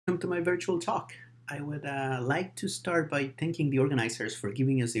to my virtual talk. I would like to start by thanking the organizers for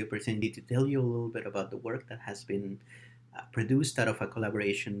giving us the opportunity to tell you a little bit about the work that has been produced out of a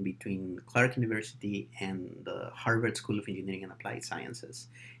collaboration between Clark University and the Harvard School of Engineering and Applied Sciences.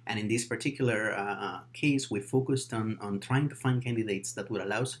 And in this particular case, we focused on trying to find candidates that would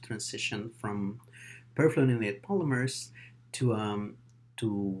allow us to transition from perfluorinated polymers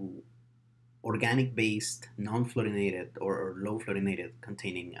to organic-based, non-fluorinated or low fluorinated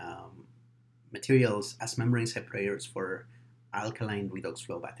containing materials as membrane separators for alkaline redox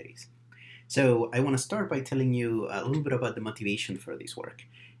flow batteries. So I want to start by telling you a little bit about the motivation for this work,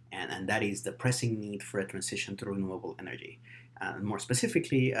 and that is the pressing need for a transition to renewable energy. More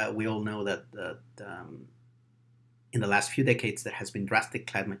specifically, we all know that in the last few decades there has been drastic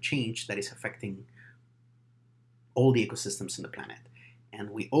climate change that is affecting all the ecosystems on the planet. And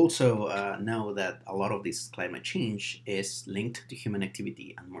we also know that a lot of this climate change is linked to human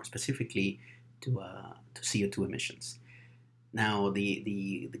activity, and more specifically to CO2 emissions. Now,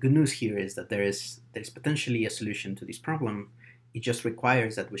 the good news here is that there's potentially a solution to this problem. It just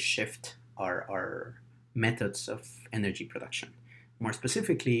requires that we shift our methods of energy production. More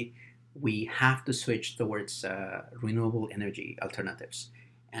specifically, we have to switch towards renewable energy alternatives.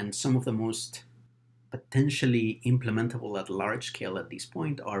 And some of the most potentially implementable at large scale at this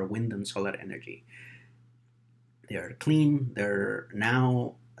point are wind and solar energy. They're clean,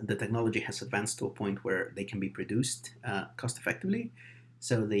 the technology has advanced to a point where they can be produced cost effectively.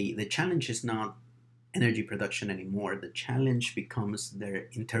 So the challenge is not energy production anymore. The challenge becomes their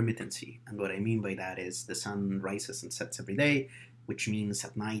intermittency. And what I mean by that is the sun rises and sets every day, which means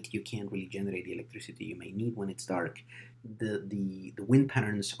at night you can't really generate the electricity you may need when it's dark. The wind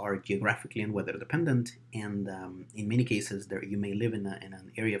patterns are geographically and weather dependent, and in many cases you may live in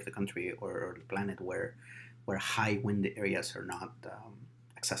an area of the country or the planet where high wind areas are not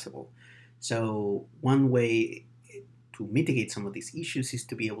accessible. So one way to mitigate some of these issues is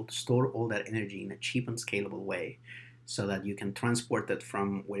to be able to store all that energy in a cheap and scalable way so that you can transport it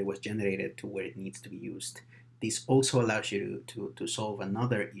from where it was generated to where it needs to be used. This also allows you to solve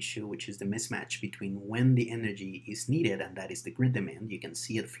another issue, which is the mismatch between when the energy is needed, and that is the grid demand. You can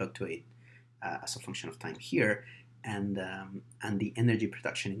see it fluctuate as a function of time here, and the energy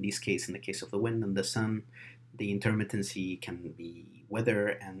production in this case, in the case of the wind and the sun, the intermittency can be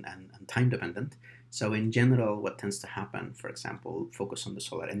weather and time dependent. So in general, what tends to happen, for example, focus on the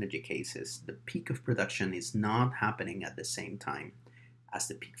solar energy case, is the peak of production is not happening at the same time as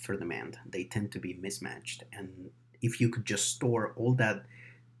the peak for demand. They tend to be mismatched. And if you could just store all that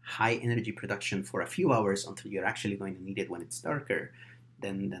high energy production for a few hours until you're actually going to need it when it's darker,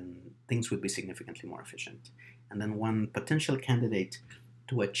 then things would be significantly more efficient. And then one potential candidate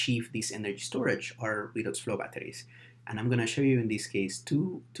to achieve this energy storage are redox flow batteries. And I'm going to show you in this case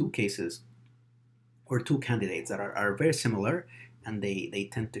two cases or two candidates that are very similar, and they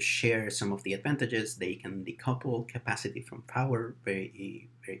tend to share some of the advantages. They can decouple capacity from power very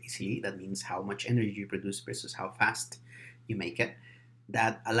easily. That means how much energy you produce versus how fast you make it.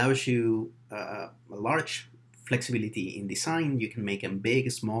 That allows you a large flexibility in design. You can make them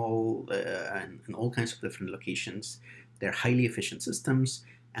big, small, and in all kinds of different locations. They're highly efficient systems,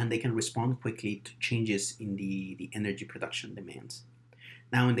 and they can respond quickly to changes in the energy production demands.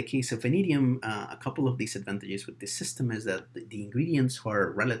 Now, in the case of vanadium, a couple of disadvantages with this system is that the ingredients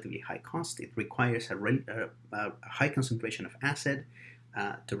are relatively high cost. It requires a high concentration of acid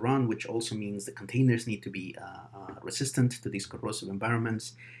to run, which also means the containers need to be resistant to these corrosive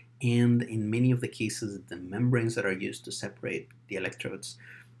environments. And in many of the cases, the membranes that are used to separate the electrodes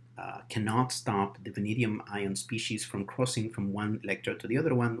cannot stop the vanadium ion species from crossing from one electrode to the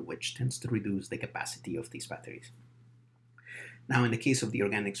other one, which tends to reduce the capacity of these batteries. Now, in the case of the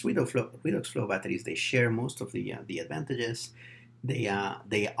organics redox flow batteries, they share most of the advantages. The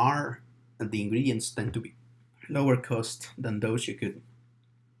ingredients tend to be lower cost than those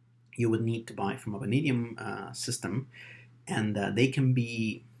you would need to buy from a vanadium system, and they can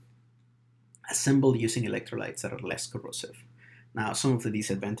be assembled using electrolytes that are less corrosive. Now, some of the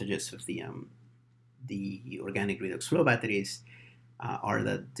disadvantages of the organic redox flow batteries are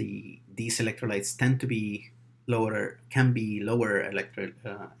that these electrolytes tend to be lower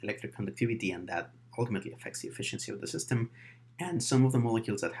electric conductivity, and that ultimately affects the efficiency of the system. And some of the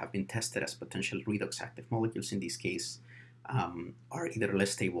molecules that have been tested as potential redox active molecules in this case are either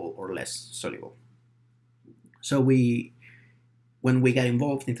less stable or less soluble. So when we got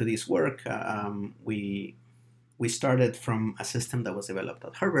involved into this work, we started from a system that was developed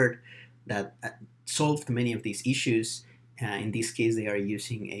at Harvard that solved many of these issues. In this case, they are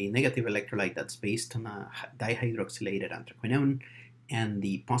using a negative electrolyte that's based on a dihydroxylated anthraquinone, and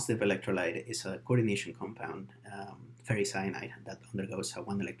the positive electrolyte is a coordination compound, ferricyanide, that undergoes a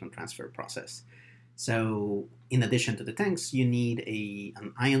 1-electron transfer process. So in addition to the tanks, you need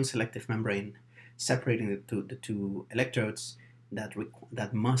an ion selective membrane separating the two electrodes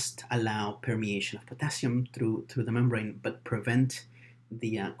that must allow permeation of potassium through the membrane, but prevent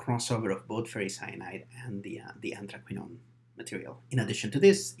the crossover of both ferricyanide and the anthraquinone material. In addition to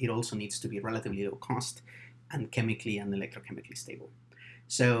this, it also needs to be relatively low cost and chemically and electrochemically stable.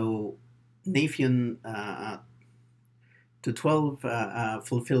 So Nafion 212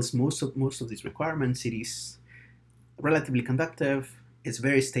 fulfills most of these requirements. It is relatively conductive, it's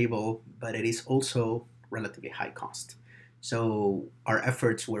very stable, but it is also relatively high cost. So our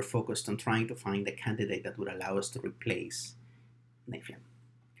efforts were focused on trying to find a candidate that would allow us to replace Nafion.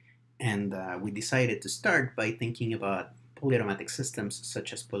 And we decided to start by thinking about polyaromatic systems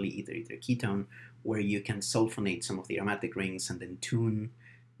such as polyether ether ketone, where you can sulfonate some of the aromatic rings and then tune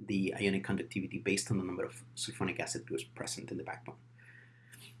the ionic conductivity based on the number of sulfonic acid groups present in the backbone.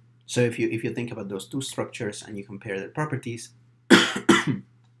 So if you think about those two structures and you compare their properties,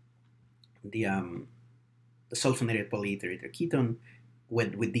 the sulfonated polyether ether ketone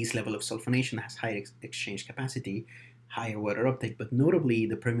with this level of sulfonation has higher exchange capacity, higher water uptake, but notably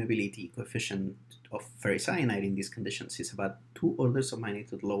the permeability coefficient of ferricyanide in these conditions is about 2 orders of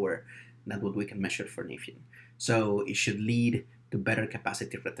magnitude lower than what we can measure for Nafion. So it should lead to better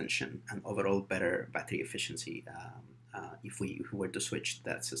capacity retention and overall better battery efficiency if we were to switch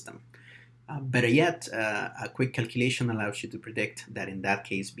that system. Better yet, a quick calculation allows you to predict that in that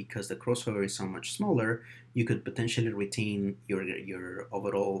case, because the crossover is so much smaller, you could potentially retain your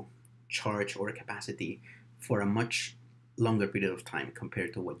overall charge or capacity for a much longer period of time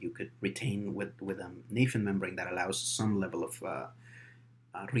compared to what you could retain with a Nafion membrane that allows some level of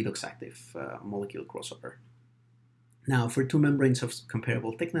redox active molecule crossover. Now, for two membranes of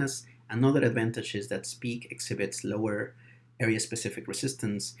comparable thickness, another advantage is that SPEAK exhibits lower area-specific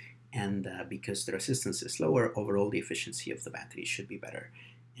resistance, and because the resistance is lower, overall the efficiency of the battery should be better.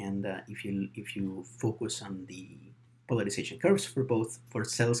 And if you focus on the polarization curves for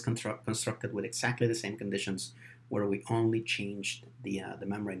cells constructed with exactly the same conditions, where we only changed the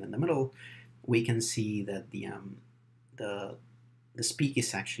membrane in the middle, we can see that the SPEAK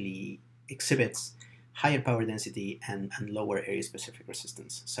is actually exhibits higher power density and lower area-specific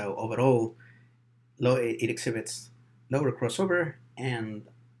resistance. So overall, it exhibits lower crossover and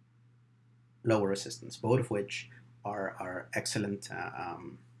lower resistance, both of which are excellent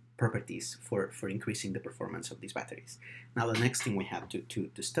properties for increasing the performance of these batteries. Now, the next thing we have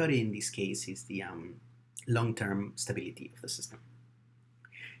to study in this case is the long-term stability of the system.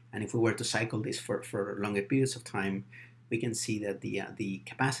 And if we were to cycle this for longer periods of time, we can see that the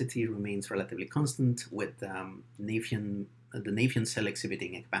capacity remains relatively constant, with the Nafion cell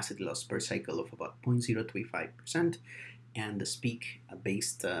exhibiting a capacity loss per cycle of about 0.035%, and the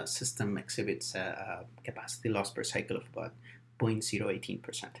SPEAK-based system exhibits a capacity loss per cycle of about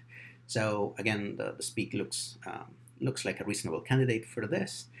 0.018%. So again, the SPEAK looks like a reasonable candidate for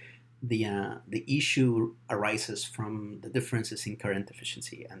this. The issue arises from the differences in current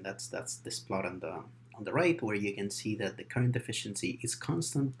efficiency, and that's this plot on the right, where you can see that the current efficiency is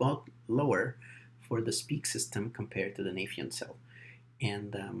constant but lower for the SPEAK system compared to the Nafion cell.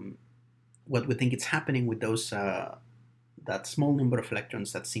 And what we think is happening with those that small number of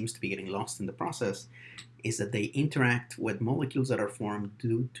electrons that seems to be getting lost in the process is that they interact with molecules that are formed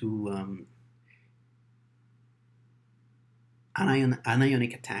due to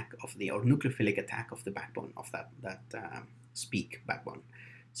anionic attack of or nucleophilic attack of the backbone of that SPEAK backbone.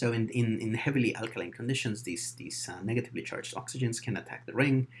 So in heavily alkaline conditions, these negatively charged oxygens can attack the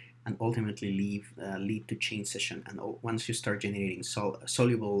ring and ultimately lead to chain scission. And once you start generating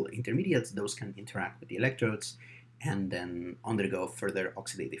soluble intermediates, those can interact with the electrodes and then undergo further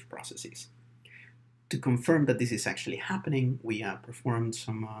oxidative processes. To confirm that this is actually happening, we performed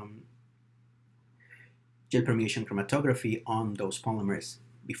some gel permeation chromatography on those polymers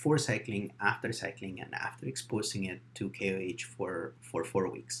before cycling, after cycling, and after exposing it to KOH for 4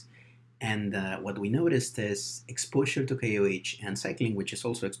 weeks. And what we noticed is exposure to KOH and cycling, which is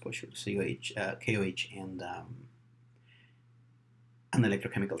also exposure to KOH and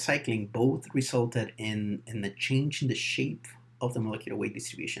electrochemical cycling, both resulted in a change in the shape of the molecular weight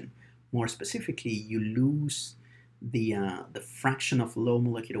distribution. More specifically, you lose the fraction of low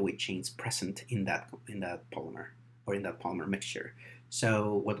molecular weight chains present in that polymer or in that polymer mixture.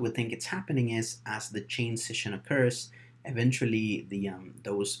 So what we think is happening is, as the chain scission occurs, eventually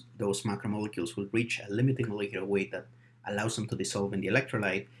those macromolecules will reach a limiting molecular weight that allows them to dissolve in the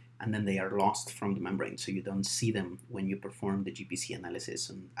electrolyte, and then they are lost from the membrane, so you don't see them when you perform the GPC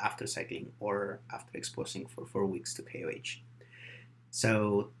analysis after cycling or after exposing for 4 weeks to KOH.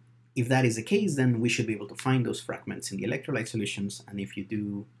 So if that is the case, then we should be able to find those fragments in the electrolyte solutions, and if you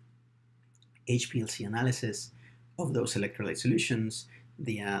do HPLC analysis of those electrolyte solutions,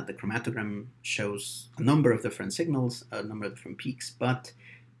 the chromatogram shows a number of different signals, a number of different peaks, but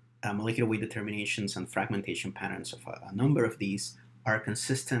molecular weight determinations and fragmentation patterns of a number of these are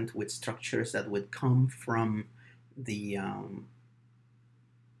consistent with structures that would come from the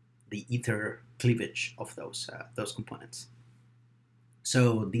ether cleavage of those components.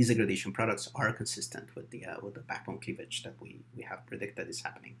 So these degradation products are consistent with the backbone cleavage that we have predicted is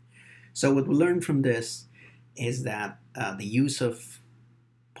happening. So what we learned from this is that the use of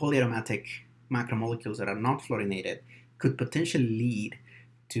polyaromatic macromolecules that are not fluorinated could potentially lead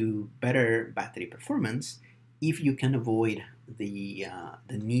to better battery performance if you can avoid the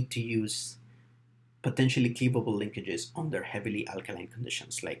need to use potentially cleavable linkages under heavily alkaline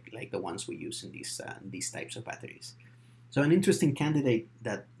conditions like the ones we use in these types of batteries. So an interesting candidate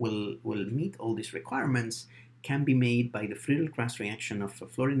that will meet all these requirements can be made by the Friedel-Crafts reaction of a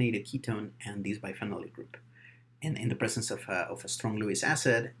fluorinated ketone and this biphenolic group. In the presence of a strong Lewis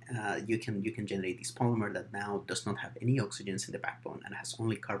acid, you can generate this polymer that now does not have any oxygens in the backbone and has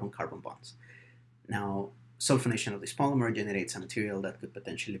only carbon-carbon bonds. Now, sulfonation of this polymer generates a material that could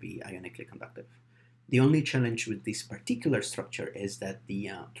potentially be ionically conductive. The only challenge with this particular structure is that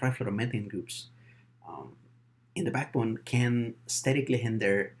the trifluoromethane groups in the backbone can statically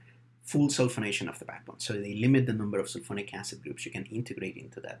hinder full sulfonation of the backbone. So they limit the number of sulfonic acid groups you can integrate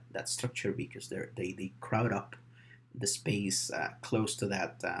into that structure because they crowd up the space close to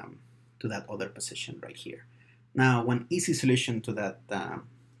that other position right here. Now, one easy solution to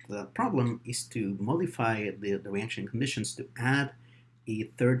that problem is to modify the reaction conditions to add a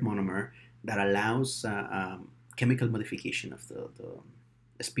third monomer that allows chemical modification of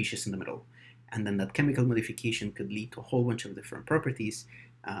the species in the middle. And then that chemical modification could lead to a whole bunch of different properties.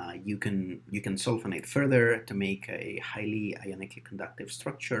 You can sulfonate further to make a highly ionically conductive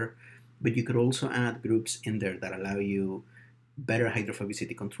structure, but you could also add groups in there that allow you better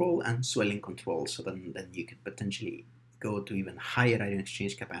hydrophobicity control and swelling control, so then you could potentially go to even higher ion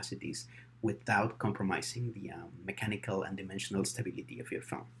exchange capacities without compromising the mechanical and dimensional stability of your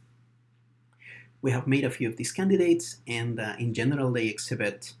film. We have made a few of these candidates, and in general they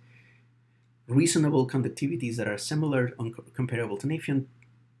exhibit reasonable conductivities that are similar or comparable to Nafion,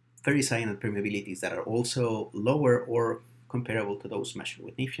 ferricyanide permeabilities that are also lower or comparable to those measured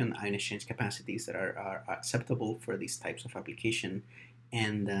with Nafion, ion exchange capacities that are acceptable for these types of application,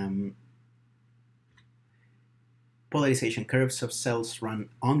 and polarization curves of cells run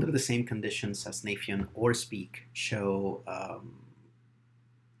under the same conditions as Nafion or SPEAK show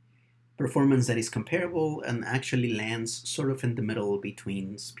performance that is comparable and actually lands sort of in the middle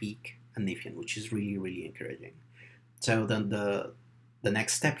between SPEAK and Nafion, which is really, really encouraging. So then the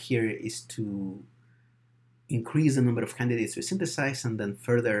next step here is to increase the number of candidates we synthesize and then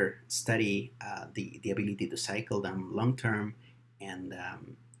further study the ability to cycle them long term and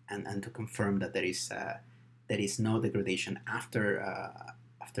to confirm that there is no degradation after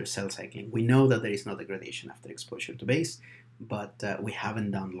cell cycling. We know that there is no degradation after exposure to base, but we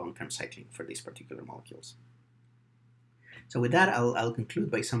haven't done long-term cycling for these particular molecules. So with that, I'll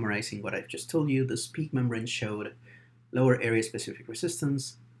conclude by summarizing what I've just told you. The SPEAK membrane showed lower area-specific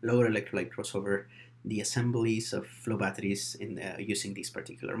resistance, lower electrolyte crossover. The assemblies of flow batteries using this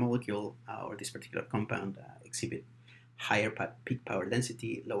particular molecule or this particular compound exhibit higher peak power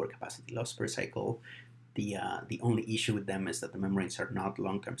density, lower capacity loss per cycle. The only issue with them is that the membranes are not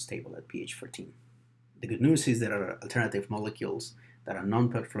long-term stable at pH 14. The good news is there are alternative molecules that are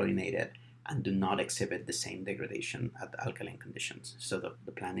non-perfluorinated and do not exhibit the same degradation at alkaline conditions. So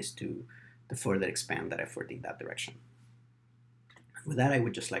the plan is to further expand that effort in that direction. With that, I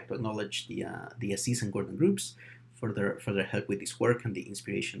would just like to acknowledge the Aziz and Gordon groups for their help with this work and the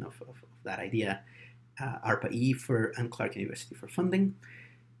inspiration of that idea, ARPA-E and Clark University for funding.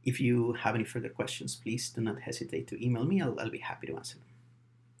 If you have any further questions, please do not hesitate to email me. I'll be happy to answer them.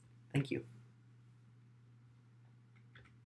 Thank you.